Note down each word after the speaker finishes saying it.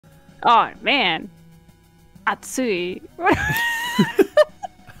Oh man, Atsui.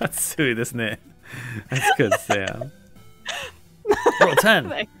 Atsui, this name. That's good, Sam. Roll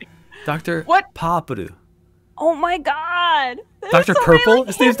 10. Dr. What? Paparu. Oh my god. Dr. Purple?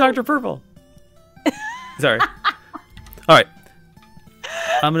 His name's Dr. Purple. Sorry. All right.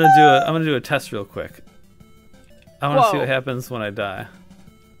 I'm gonna do a test real quick. I want to see what happens when I die.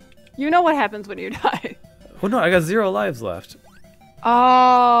 You know what happens when you die. Well, no, I got 0 lives left.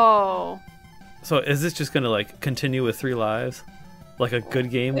 Oh. So is this just gonna like continue with 3 lives, like a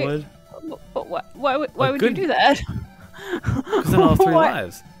good game would? But why would you do that? Because then I'll have 3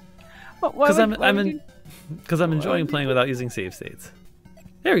 lives. Because I'm enjoying playing without using save states.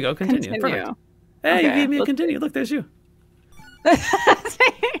 There we go. Continue. Perfect. Hey, okay, you gave me a continue. Look, there's you.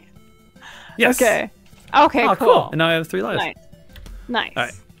 Yes. Okay. Okay. Oh, cool. And now I have 3 lives. Nice. All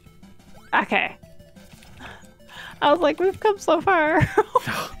right. Okay. I was like, we've come so far.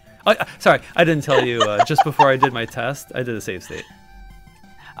 Oh, sorry, I didn't tell you. Just before I did my test, I did a save state.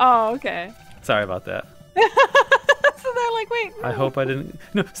 Oh, okay. Sorry about that. So they're like, wait. No. I hope I didn't.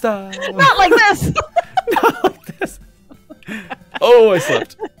 No, stop. Not like this. Not like this. Oh, I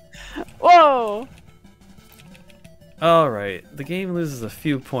slipped. Whoa. All right. The game loses a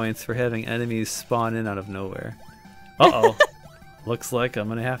few points for having enemies spawn in out of nowhere. Uh-oh. Looks like I'm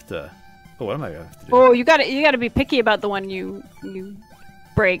gonna have to. Oh, what am I gonna have to do? Oh, you gotta be picky about the one you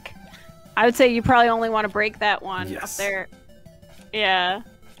break. I would say you probably only want to break that one up there. Yeah.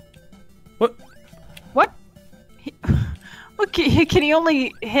 What? What? Look, can he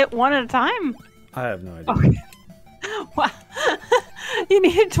only hit one at a time? I have no idea. Okay. Wow. You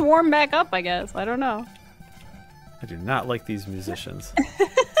needed to warm back up, I guess. I don't know. I do not like these musicians.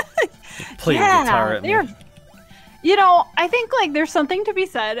 Play the guitar at me. You know, I think like there's something to be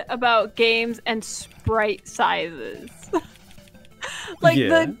said about games and sprite sizes. Like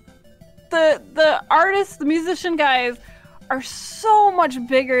the artists, the musician guys are so much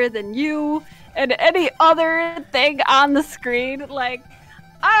bigger than you and any other thing on the screen. Like,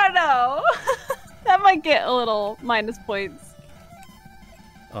 I don't know. That might get a little minus points.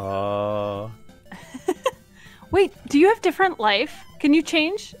 Wait, do you have different life? Can you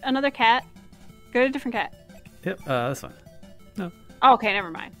change another cat? Go to a different cat. Yep, this one. No. Oh, okay,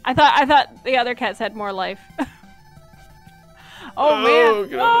 never mind. I thought the other cats had more life. Oh man!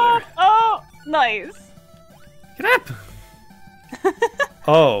 Get over there. Oh, nice. Get up!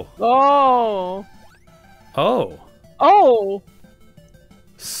 Oh. Oh. Oh. Oh.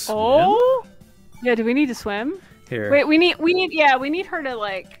 Swim? Oh. Yeah. Do we need to swim? Here. Wait. We need her to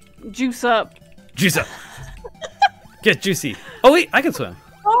like juice up. Juice up. Get juicy. Oh wait, I can swim.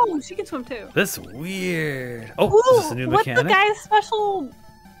 Oh, she can swim too. That's weird. Oh, ooh, is this a new mechanic? What's the guy's special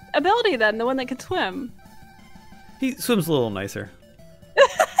ability then? The one that can swim. He swims a little nicer.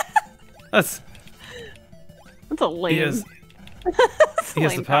 That's a lame. He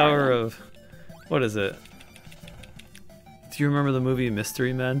has the power of, what is it? Do you remember the movie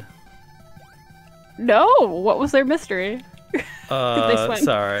Mystery Men? No. What was their mystery? Did they swim?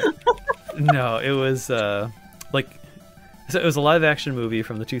 Sorry. No, it was like. So it was a live-action movie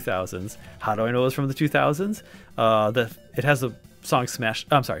from the 2000s. How do I know it was from the 2000s? It has the song Smash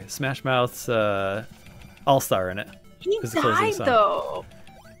Mouth's All-Star in it. He died, though.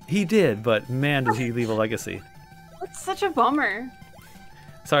 He did, but man, did he leave a legacy. That's such a bummer.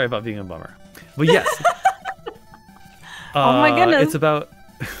 Sorry about being a bummer. But yes. Oh my goodness. It's about...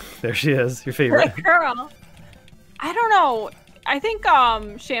 There she is, your favorite. That girl. I don't know. I think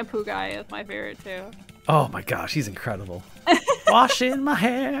Shampoo Guy is my favorite, too. Oh my gosh, he's incredible. Washing my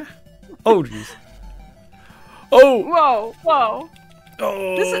hair. Oh, jeez. Oh! Whoa, whoa.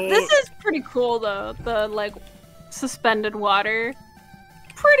 Oh! This is pretty cool, though. The, like, suspended water.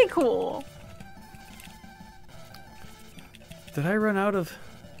 Pretty cool. Did I run out of...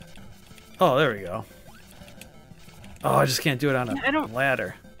 Oh, there we go. Oh, I just can't do it on a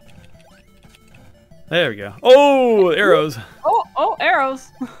ladder. There we go. Oh, arrows. Oh,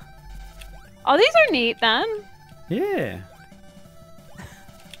 arrows. Oh, these are neat then. Yeah.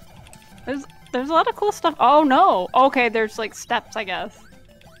 There's a lot of cool stuff. Oh no. Okay, there's like steps, I guess.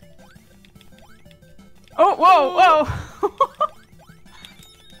 Oh, whoa, whoa.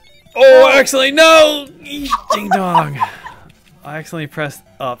 Oh, accidentally, no! Ding dong. I accidentally pressed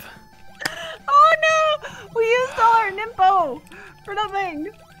up. Oh no! We used all our Nimpo for nothing.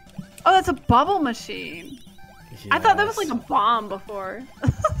 Oh, that's a bubble machine. Yes. I thought that was like a bomb before.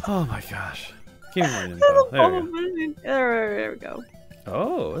 Oh my gosh. Give me more info. There we go. There we go.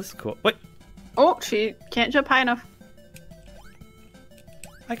 Oh, this is cool. Wait. Oh, she can't jump high enough.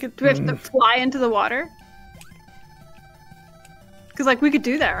 I could. Do we have to fly into the water? Because like we could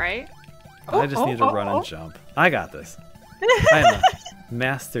do that, right? I just need to run and jump. I got this. I am a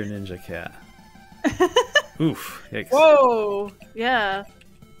master ninja cat. Oof! Yikes. Whoa! Yeah.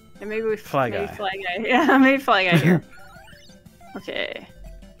 And maybe we Fly guy. Yeah, maybe fly guy here. Okay.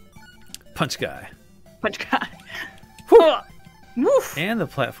 Punch guy. Punch guy. Woof. And the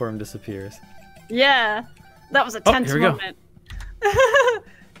platform disappears. Yeah. That was a tense here we moment.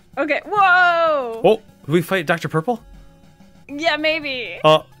 Okay. Whoa! Oh, we fight Dr. Purple? Yeah, maybe.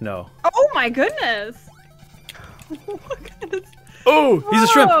 Oh, no. Oh my goodness. Look at this. Oh, he's a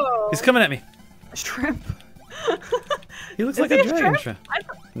shrimp. He's coming at me. A shrimp. He looks like a dragon shrimp.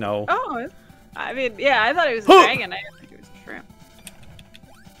 No. Oh, I mean, yeah, I thought he was a dragon. I didn't think he was a shrimp.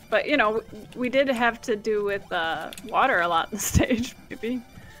 But, you know, we did have to do with water a lot in the stage, maybe.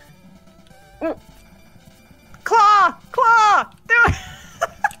 Ooh. Claw! Claw! Do it!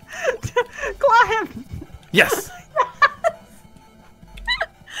 Claw him! Yes!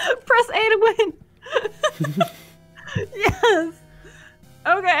 Press A to win! Yes!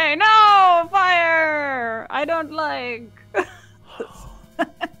 Okay, no! Fire! I don't like... Okay.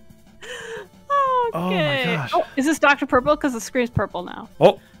 Oh my gosh. Oh, is this Dr. Purple? Because the screen's purple now.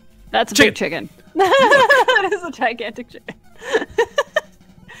 Oh! That's a big chicken. That is a gigantic chicken.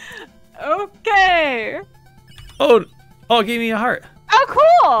 Okay. Oh, it gave me a heart. Oh,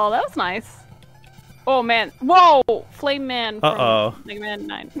 cool. That was nice. Oh, man. Whoa. Flame Man from Mega Man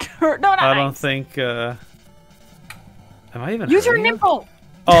 9. No, not I 9. don't think... Am I even Use your hurting him? nipple.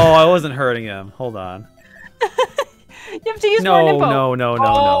 Oh, I wasn't hurting him. Hold on. You have to use more nipple. No.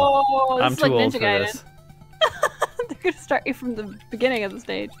 Oh, I'm too like old Ninja for Gaiden. this. They're going to start you from the beginning of the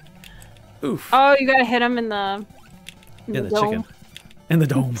stage. Oof. Oh, you got to hit him in the... In the dome. chicken. In the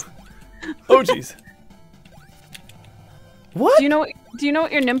dome. Oh, jeez. What? Do you know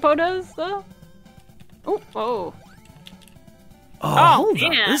what your Nimpo does, though? Oh, oh. Hold on.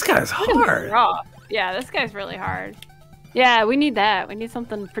 Man. This guy's hard. Yeah, this guy's really hard. Yeah, we need that. We need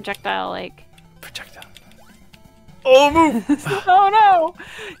something projectile-like. Projectile. Oh, move! Oh, no!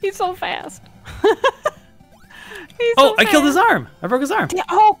 He's so fast. I killed his arm. I broke his arm. Yeah,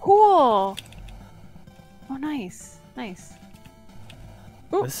 oh, cool. Oh, nice. Nice.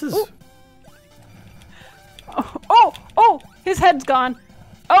 Ooh, this is... Ooh. Oh! His head's gone.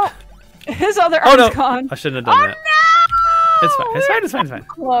 Oh! His other arm's gone. I shouldn't have done that. No! It's fine. It's fine.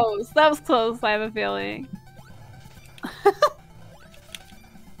 Close. That was close, I have a feeling.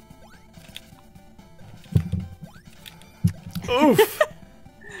 Oof.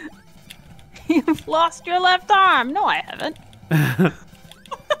 You've lost your left arm. No, I haven't.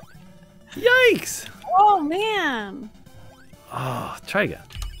 Yikes. Oh, man. Oh, try again.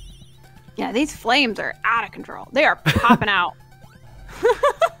 Yeah, these flames are out of control. They are popping out.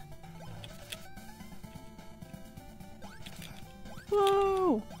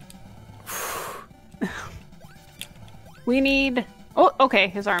 Whoa. We need... Oh, okay,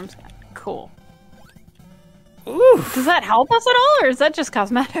 his arm's cool. Oof. Does that help us at all, or is that just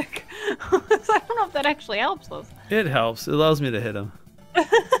cosmetic? I don't know if that actually helps us. It helps. It allows me to hit him.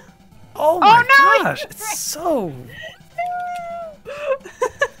 Oh my gosh, it's so...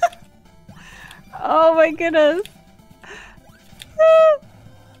 Oh my goodness.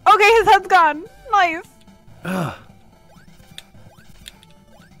 Okay, his head's gone. Nice. Ugh.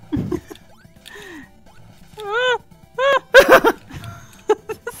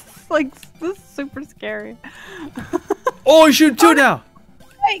 This is super scary. Oh, you shoot two now.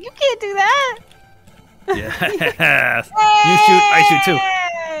 Wait, you can't do that. Yes. You shoot, I shoot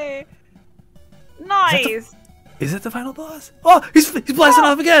too. Nice. Is it the final boss? Oh, he's blasting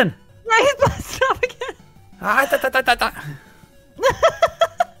off again. Yeah, he's blasting off again.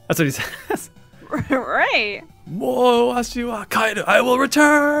 That's what he says. Right. I will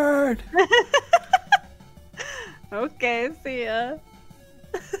return. Okay, see ya.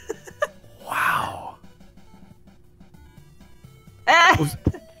 Wow.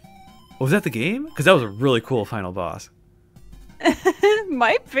 Was that the game? Because that was a really cool final boss.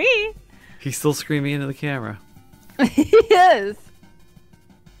 Might be. He's still screaming into the camera. He is.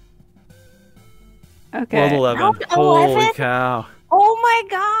 Okay. World 11. Round Holy 11? cow. Oh my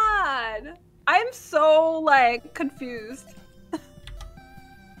god. I'm so, like, confused.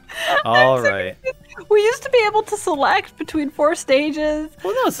 All right. We used to be able to select between 4 stages,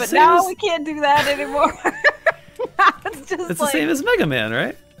 Well, no, it's the but same now as... we can't do that anymore. Now it's just It's like... the same as Mega Man,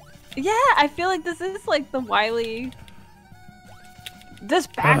 right? Yeah, I feel like this is like the Wily... This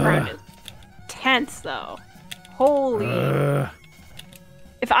background is tense, though. Holy...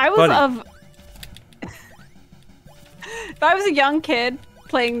 If I was if I was a young kid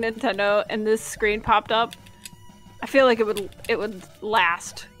playing Nintendo and this screen popped up, I feel like it would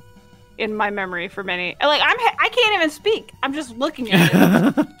last in my memory for many. Like I can't even speak. I'm just looking at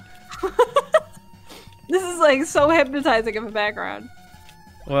it. This is like so hypnotizing of a background.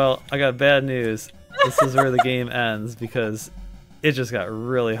 Well, I got bad news. This is where the game ends because it just got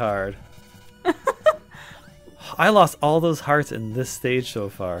really hard. I lost all those hearts in this stage so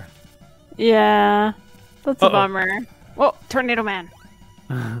far. Yeah, that's a bummer. Whoa, Tornado Man.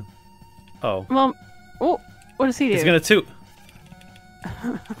 Oh. Well, oh, what does he do? He's gonna toot.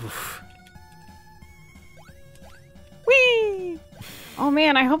 Whee! Oh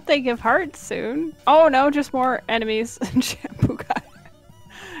man, I hope they give hearts soon. Oh no, just more enemies and Shampoo Guy.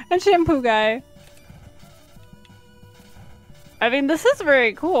 And Shampoo Guy. I mean, this is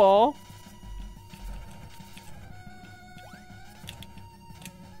very cool.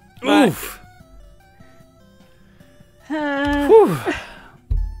 But... Oof.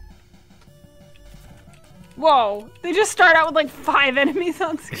 Whoa, they just start out with like 5 enemies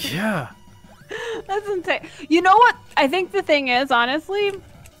on screen. Yeah. That's insane. You know what? I think the thing is, honestly,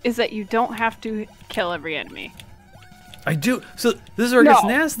 is that you don't have to kill every enemy. I do. So this is where it gets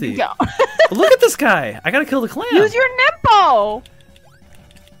nasty. No. Look at this guy. I gotta kill the clam. Use your Nimbo.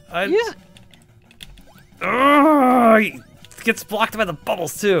 He gets blocked by the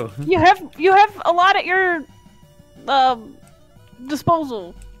bubbles too. You have a lot at your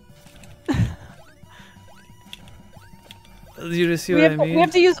disposal. You just see what I mean? We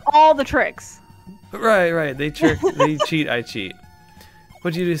have to use all the tricks. Right. They cheat, I cheat.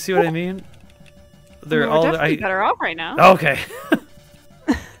 But you just see what I mean? We're definitely better off right now. Okay.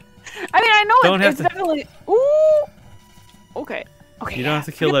 I mean, I know it's definitely... Ooh! Okay. You don't have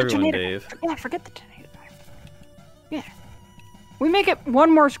to kill everyone, Dave. Yeah, forget the tornado. Yeah. We make it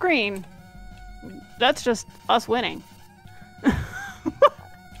one more screen. That's just us winning.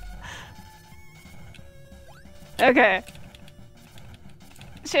 Okay.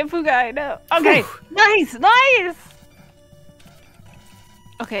 Shampoo Guy, no. Okay. Nice.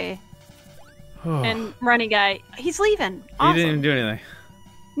 Okay. And Runny Guy, he's leaving. Awesome. He didn't even do anything.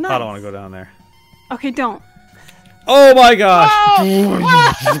 Nice. I don't want to go down there. Okay, don't. Oh my gosh! Oh,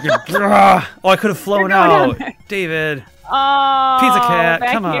 I could have flown out. David. Oh, Pizza Cat,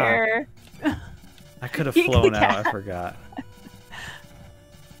 back come on. here. I could have flown out, I forgot.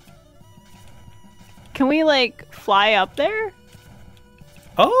 Can we, like, fly up there?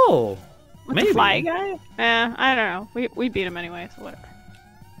 Oh, With maybe. the fly guy? I don't know. We beat him anyway, so whatever.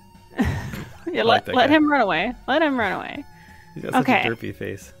 Yeah, let him run away. Let him run away. He's got such a derpy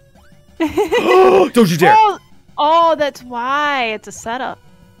face. Don't you dare! Oh, that's why. It's a setup.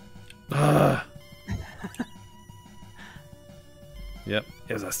 Yep,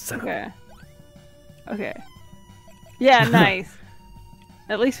 it was a setup. Okay. Yeah, nice.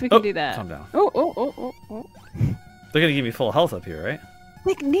 At least we can do that. Calm down. Oh. They're gonna give me full health up here, right?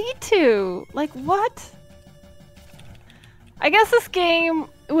 They need to. Like, what? I guess this game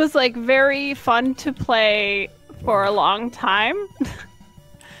was, like, very fun to play for a long time.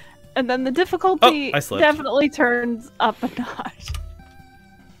 And then the difficulty definitely turns up a notch.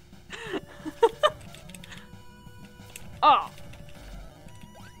 Oh.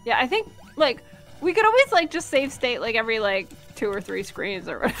 Yeah, I think, like, we could always, like, just save state, like, every, like, 2 or 3 screens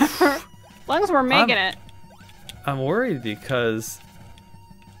or whatever. As long as we're making it. I'm worried because...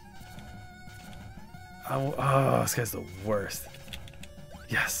 Oh, this guy's the worst.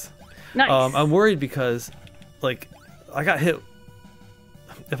 Yes. Nice. I'm worried because, like, I got hit...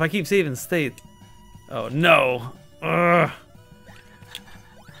 If I keep saving state... Oh, no. Ugh.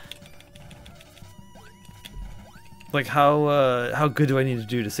 Like, how good do I need to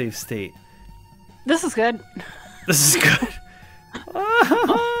do to save state? This is good. This is good.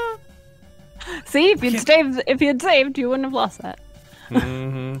 See, if you'd saved, you wouldn't have lost that.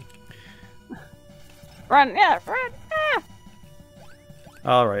 Mm-hmm. Run, yeah, run, yeah.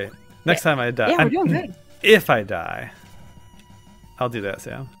 All right. Next time I die. Yeah, we're doing good. If I die, I'll do that,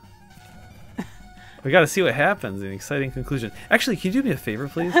 Sam. We got to see what happens in the exciting conclusion. Actually, can you do me a favor,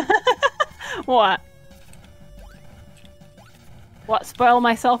 please? What? What? Spoil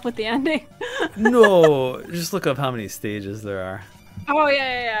myself with the ending? No, just look up how many stages there are. Oh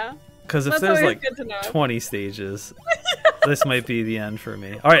yeah. Because if there's like 20 stages, this might be the end for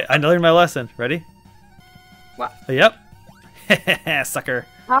me. All right, I learned my lesson. Ready? What? Yep. Sucker.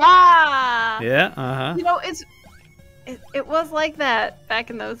 Ah. Yeah. You know, it was like that back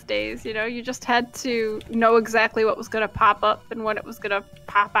in those days. You know, you just had to know exactly what was gonna pop up and when it was gonna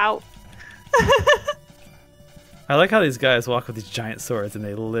pop out. I like how these guys walk with these giant swords and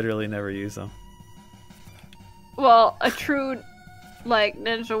they literally never use them. Well, a true, like,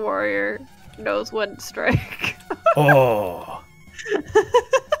 ninja warrior knows when to strike. Oh.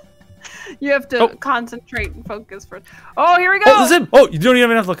 You have to concentrate and focus first. Oh, here we go. Oh, this is him. Oh, you don't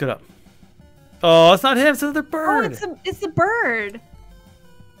even have to look it up. Oh, it's not him. It's another bird. Oh, it's the bird.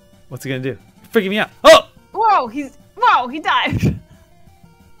 What's he gonna do? Freaking me out. Oh. Whoa, he dived.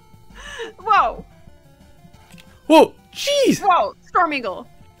 Whoa. Whoa. Jeez. Whoa, Storm Eagle.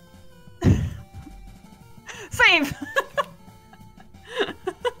 Save.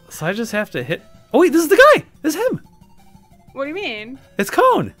 So I just have to hit. Oh wait, this is the guy. This is him. What do you mean? It's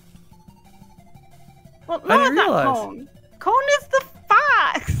Cone. Well, no, I didn't it's realize. not Cone. Cone is the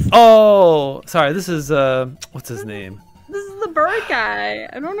fox. Oh, sorry. This is what's his name? This is the bird guy.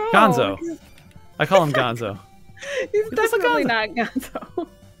 I don't know. Gonzo. I call him Gonzo. He's definitely not Gonzo.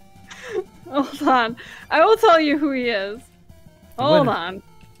 Hold on. I will tell you who he is. Hold on.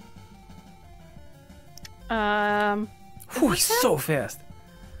 Whew, he's so fast.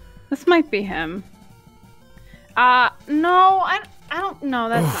 This might be him. No, I don't know.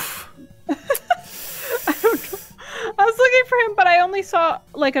 That's not. I don't know. I was looking for him, but I only saw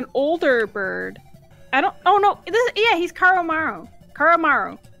like an older bird. I don't. Oh no, yeah, he's Karomaru.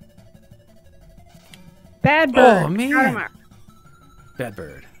 Karomaru. Bad bird. Oh man. Karomaru. Bad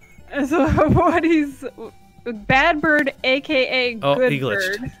bird. So what he's bad bird, aka good he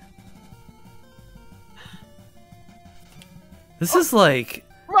glitched. bird. This is like.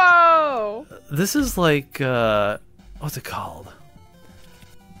 Whoa. This is like what's it called?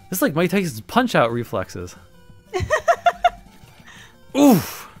 This is like Mike Tyson's punch out reflexes.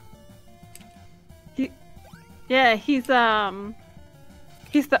 Oof. Yeah, he's the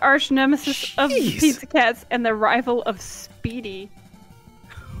arch nemesis of the Pizza Cats and the rival of Speedy.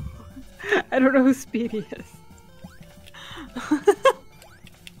 I don't know who Speedy is.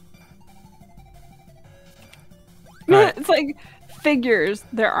 Right. It's like figures.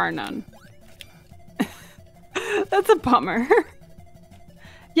 There are none. That's a bummer.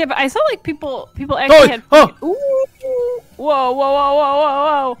 Yeah, but I saw like people actually had. Ooh! Whoa! Whoa! Whoa! Whoa!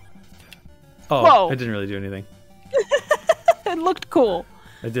 Whoa! Whoa! Oh, Whoa. I didn't really do anything. It looked cool.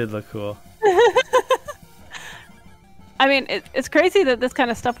 It did look cool. I mean, it's crazy that this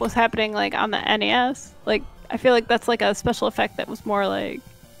kind of stuff was happening like on the NES. Like, I feel like that's like a special effect that was more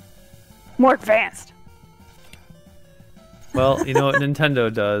advanced. Well, you know what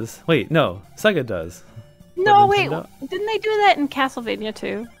Nintendo does? Wait, no, Sega does. No, wait, didn't they do that in Castlevania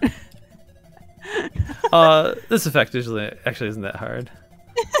too? This effect usually actually isn't that hard.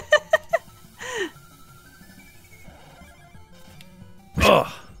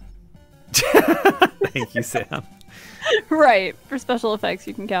 Oh. Thank you, Sam. Right, for special effects,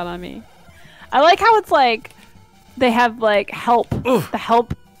 you can count on me. I like how it's like they have like help. Oof. The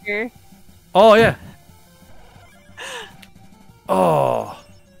help here. Oh yeah. Oh.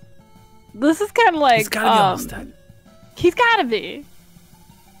 This is kind of like He's gotta be almost dead. He's gotta be.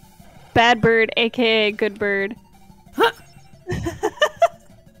 Bad bird, aka good bird. Huh.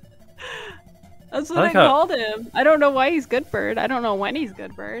 That's what I called him. I don't know why he's good bird. I don't know when he's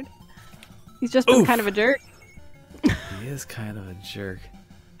good bird. He's just been kind of a jerk. He is kind of a jerk.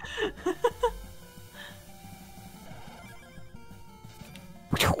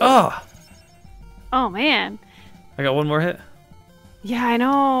 Oh. Oh man. I got one more hit. Yeah, I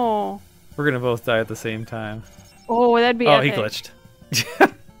know. We're gonna both die at the same time. Oh, that'd be epic. He glitched.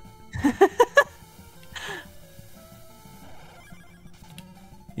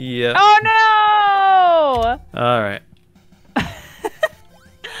 Yeah. Oh no! All right.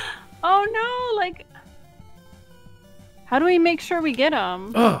 Oh no! Like, how do we make sure we get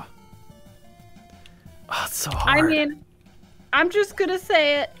him? Oh, it's so hard. I mean, I'm just gonna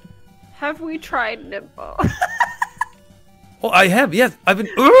say it. Have we tried Nimbo? Oh, I have. Yes, I've been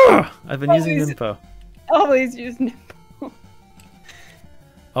using Nimbo. Always use Nimbo.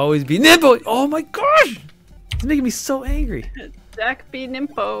 Always be Nimbo. Oh my gosh, it's making me so angry. Jack be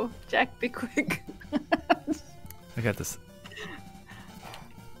Nimbo. Jack be quick. I got this.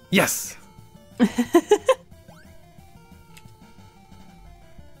 Yes.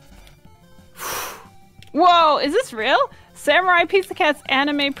 Whoa, is this real? Samurai Pizza Cat's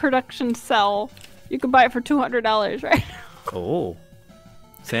anime production cell. You can buy it for $200 right now. Oh.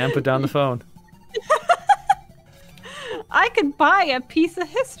 Sam, put down the phone. I could buy a piece of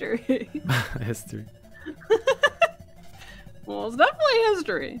history. History. Well, it's definitely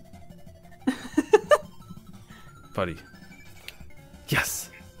history. Buddy. Yes.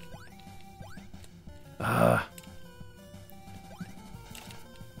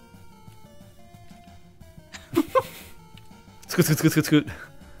 Scoot.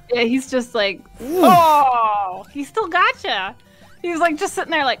 Yeah, he's just like, oh, he still gotcha. He's like just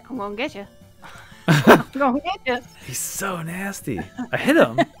sitting there like, I'm gonna get you. Gonna hit you. He's so nasty. I hit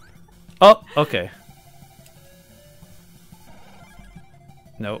him. Oh, okay.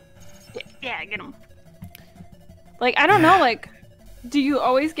 Nope. Yeah, get him. Like, I don't know, like, do you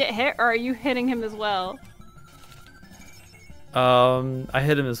always get hit, or are you hitting him as well? I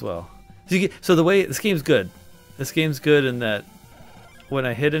hit him as well. So the way this game's good. This game's good in that when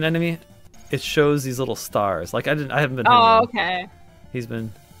I hit an enemy, it shows these little stars. Like I haven't been hitting him. Oh, okay. He's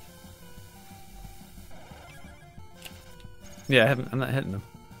been. Yeah, I'm not hitting him.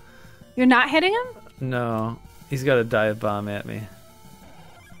 You're not hitting him? No, he's got a dive bomb at me.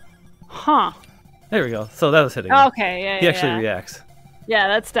 Huh. There we go. So that was hitting him. Okay, yeah, He actually reacts. Yeah,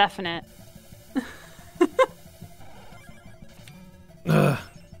 that's definite.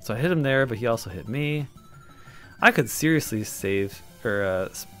 So I hit him there, but he also hit me. I could seriously save or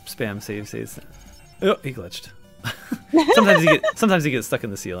spam saves. Oh, he glitched. Sometimes he gets stuck in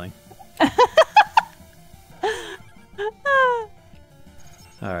the ceiling.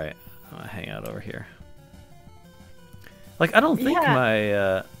 All right, I'm gonna hang out over here. Like I don't think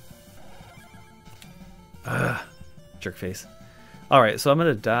my jerk face. All right, so I'm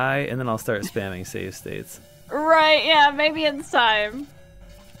gonna die and then I'll start spamming save states. Right? Yeah, maybe it's time.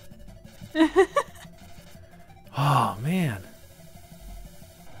 Oh man.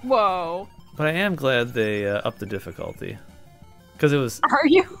 Whoa. But I am glad they upped the difficulty, because it was. Are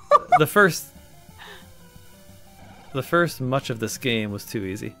you? the first much of this game was too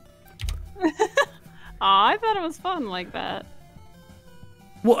easy. Aw, I thought it was fun like that.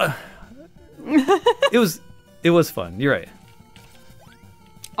 Well, it was fun. You're right.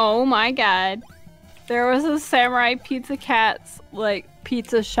 Oh my god. There was a Samurai Pizza Cat's, like,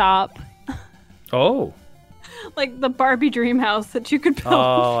 pizza shop. Oh. Like the Barbie dream house that you could build.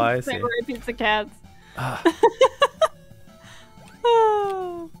 Oh, I see. Samurai Pizza Cats.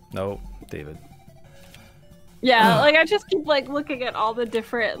 No, David. Yeah, like I just keep like looking at all the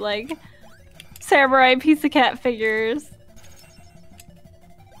different like Samurai Pizza Cat figures.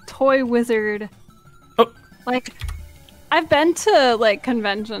 Toy Wizard. Oh. Like I've been to like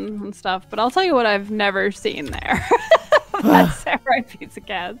conventions and stuff, but I'll tell you what I've never seen there. That's Samurai Pizza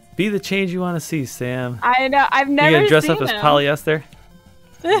Cats. Be the change you want to see, Sam. I know. I've never You gonna dress seen up as them. polyester?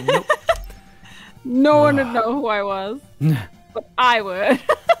 Nope. No one would know who I was. But I would.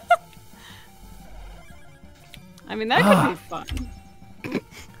 I mean, that could be fun.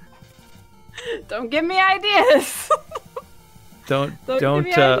 Don't give me ideas. Don't give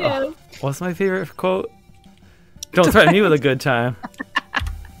me ideas. What's my favorite quote? Don't threaten me with a good time.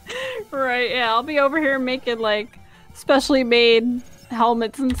 Right, yeah, I'll be over here making like specially made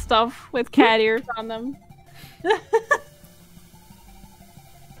helmets and stuff with cat ears on them.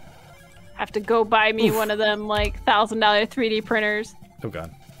 Have to go buy me one of them like $1,000 3D printers. Oh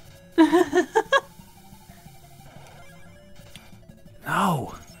god.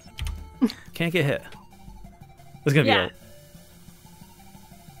 No. Can't get hit. It's gonna be hard.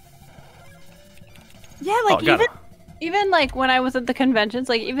 Yeah, like even like when I was at the conventions,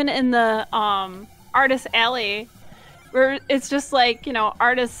 like even in the artist alley, where it's just like, you know,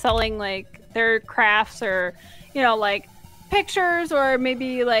 artists selling like their crafts or, you know, like pictures, or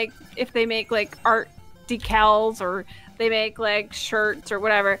maybe like if they make like art decals or they make like shirts or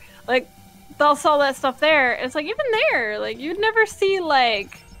whatever, like they'll sell that stuff there. It's like even there, like you'd never see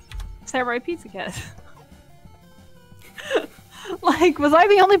like Samurai Pizza Cat. Like, was I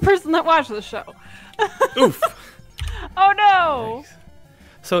the only person that watched the show? Oof. Oh no. Yikes.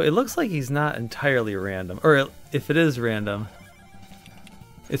 So it looks like he's not entirely random, or if it is random,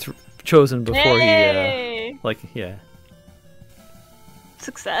 it's chosen before he like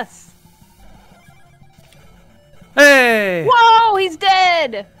Success. Hey! Whoa, he's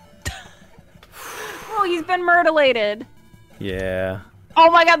dead. Oh, he's been mutilated. Yeah.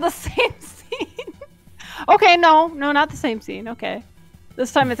 Oh my god, the same scene. Okay, no, not the same scene. Okay.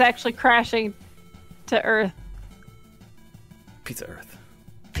 This time it's actually crashing to Earth. Pizza Earth.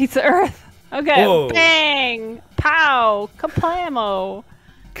 Pizza Earth. Okay. Whoa. Bang! Pow! Kaplamo!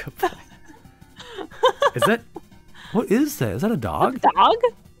 Is that... What is that? Is that a dog? A dog?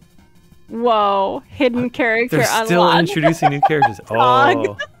 Whoa. Hidden character They're unlocked. still introducing new characters. Dog.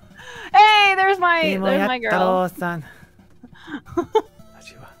 Oh. Hey, there's my girl.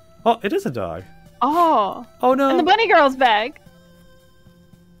 Oh, it is a dog. Oh. Oh no. And the bunny girl's back.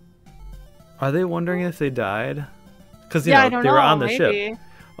 Are they wondering if they died? Because I know don't they know, were on the maybe. ship.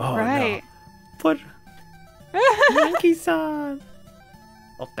 Oh Right. no. Put Monkey-san.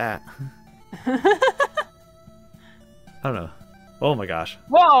 Oh that. I don't know. Oh my gosh.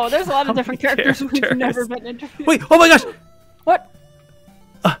 Whoa, there's a lot How of different many characters we've characters? never been introduced. Wait, oh my gosh! What?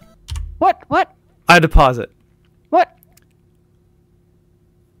 What? I had to pause it. What?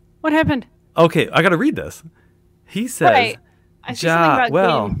 What happened? Okay, I gotta read this. He says, Right. I see something about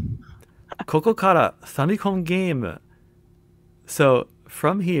well, game. ここからファミコン game. So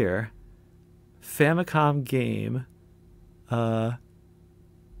from here, Famicom game,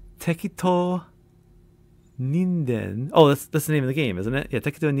 適当 Ninden. Oh, that's the name of the game, isn't it? Yeah,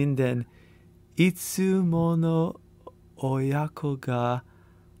 適当 Ninden. いつもの親子が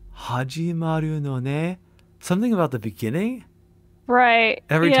始まるのね. Something about the beginning? Right.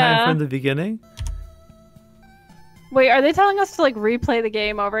 Every time from the beginning? Wait, are they telling us to like replay the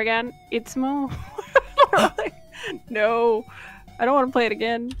game over again? Itsumo? No. I don't want to play it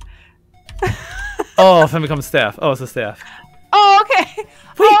again. Oh, Famicom staff. Oh, it's a staff. Oh, okay. Wait.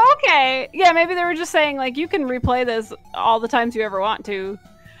 Oh, okay. Yeah, maybe they were just saying like you can replay this all the times you ever want to.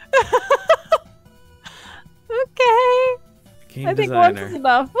 Okay. Game I think designer. once is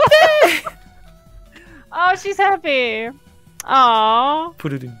enough. Oh, she's happy. Aww.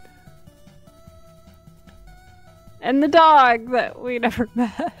 Pururun. And the dog that we never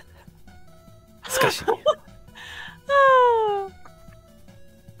met. Discussion. Oh.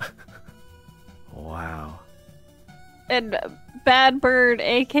 Wow. And Bad Bird,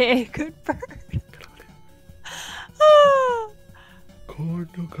 aka Good Bird. Oh.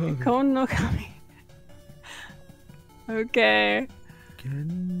 Kon no Kami. Okay.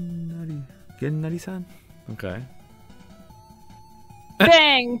 Gennari-san? Okay.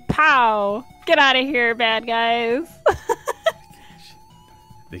 Bang! Pow! Get out of here, bad guys.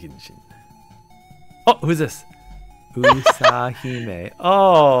 Oh, who's this? Usahime.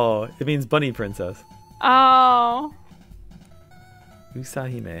 Oh, it means bunny princess. Oh.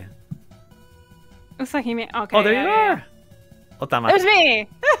 Usahime. Usahime. Okay. Oh, there you are. Otama. It was me!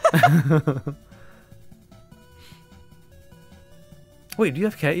 Wait, do you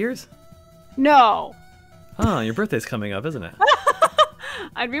have cat ears? No. Oh, your birthday's coming up, isn't it?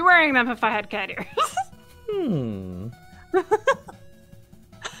 I'd be wearing them if I had cat ears.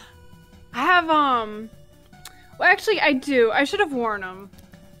 I have, well, actually, I do. I should have worn them.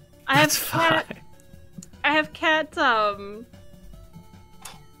 I That's fine. I have cat, I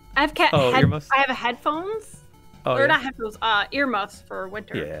have cat earmuffs? I have headphones. Oh, or yeah? not headphones, earmuffs for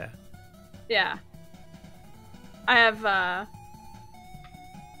winter. Yeah. Yeah. I have,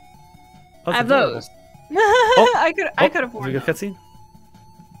 Oh, I have adorable. those. I could have worn Did we get those. cutscene?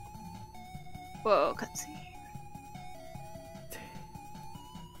 Whoa, cutscene.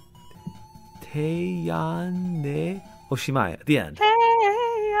 Teyane Oshimai at the end.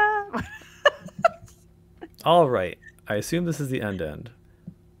 Hey, All right. I assume this is the end.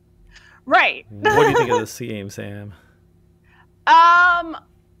 Right. What do you think of this game, Sam?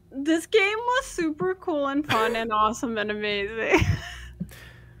 This game was super cool and fun and awesome and amazing.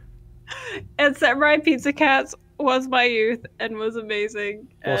 And Samurai Pizza Cats was my youth and was amazing.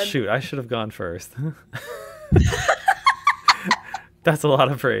 Well, and... shoot, I should have gone first. That's a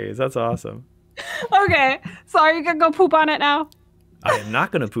lot of praise. That's awesome. Okay, so are you gonna go poop on it now? I am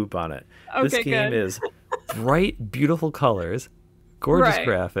not going to poop on it. This Okay, game good. is bright, beautiful colors, gorgeous Right.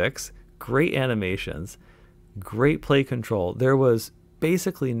 graphics, great animations, great play control. There was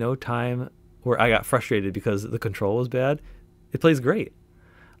basically no time where I got frustrated because the control was bad. It plays great.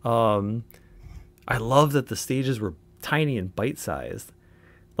 I love that the stages were tiny and bite-sized.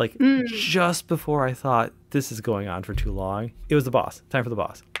 Like, just before I thought this is going on for too long, it was the boss. Time for the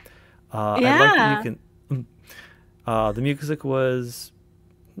boss. I like that you can... the music was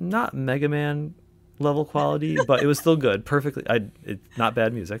not Mega Man level quality, but it was still good. Perfectly... It's not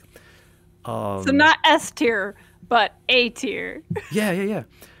bad music. So not S tier, but A tier. Yeah.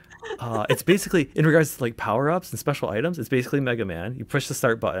 It's basically, in regards to like power-ups and special items, it's basically Mega Man. You push the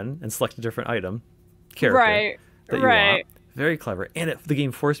start button and select a different item, character that you want. Very clever. And the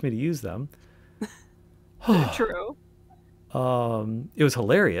game forced me to use them. True. It was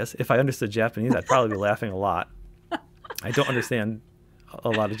hilarious. If I understood Japanese, I'd probably be laughing a lot. I don't understand a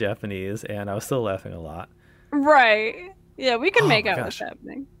lot of Japanese, and I was still laughing a lot. Right. Yeah, we can make my out gosh. what's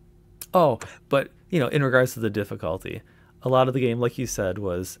happening. Oh, but in regards to the difficulty, a lot of the game, like you said,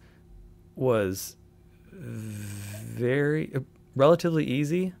 was very relatively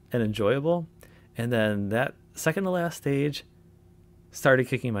easy and enjoyable, and then that second to last stage started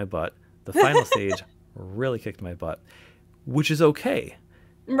kicking my butt. The final stage really kicked my butt, which is okay.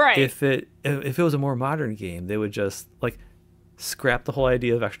 Right. If it was a more modern game, they would just like scrap the whole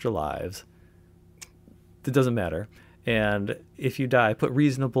idea of extra lives. It doesn't matter. And if you die, put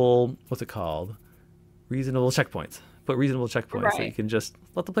reasonable, what's it called? Reasonable checkpoints. Put reasonable checkpoints so you can just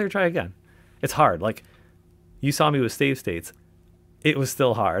let the player try again. It's hard. Like, you saw me with save states. It was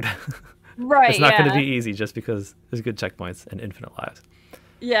still hard. Right. It's not going to yeah. be easy just because there's good checkpoints and infinite lives.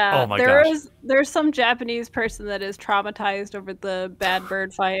 Yeah. Oh my gosh. There's some Japanese person that is traumatized over the bad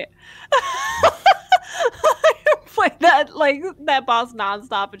bird fight. Played that boss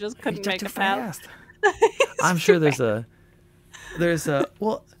nonstop and just He couldn't took make too it past. fast. I'm sure there's a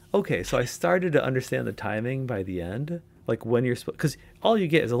well, okay, so I started to understand the timing by the end, like when you're supposed, because all you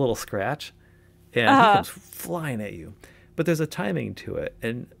get is a little scratch, and he comes flying at you, but there's a timing to it,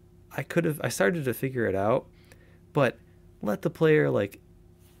 and I started to figure it out, but let the player like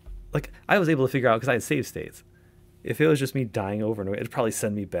I was able to figure out because I had save states. If it was just me dying over and over, it'd probably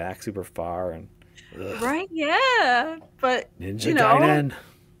send me back super far and. Ugh. Right, yeah. But Ninja Gaiden.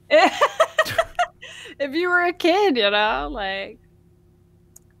 if you were a kid, like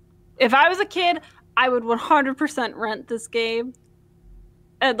if I was a kid, I would 100% rent this game.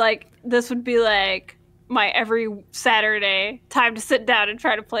 And like this would be like my every Saturday time to sit down and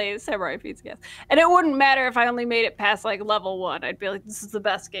try to play Samurai Pizza Gas. And it wouldn't matter if I only made it past like level 1. I'd be like, this is the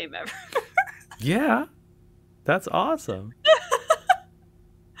best game ever. Yeah. That's awesome.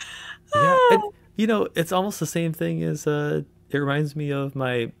 Yeah. And, it's almost the same thing as it reminds me of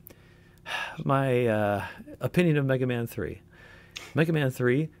my opinion of Mega Man 3. Mega Man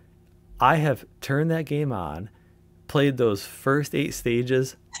 3, I have turned that game on, played those first 8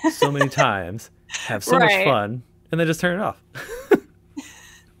 stages so many times, have so much fun, and then just turn it off.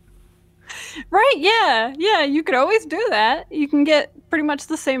 Right, yeah. Yeah, you could always do that. You can get pretty much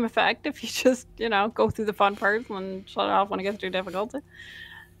the same effect if you just, go through the fun parts and shut it off when it gets too difficult.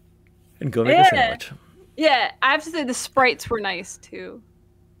 And go make a sandwich. Yeah, I have to say the sprites were nice too.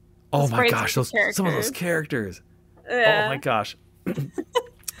 Oh my gosh, some of those characters. Yeah. Oh my gosh.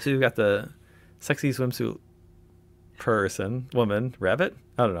 So you've got the sexy swimsuit woman, rabbit?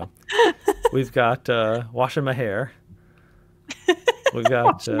 I don't know. We've got washing my hair. We've got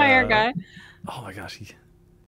washing my hair guy. Oh my gosh,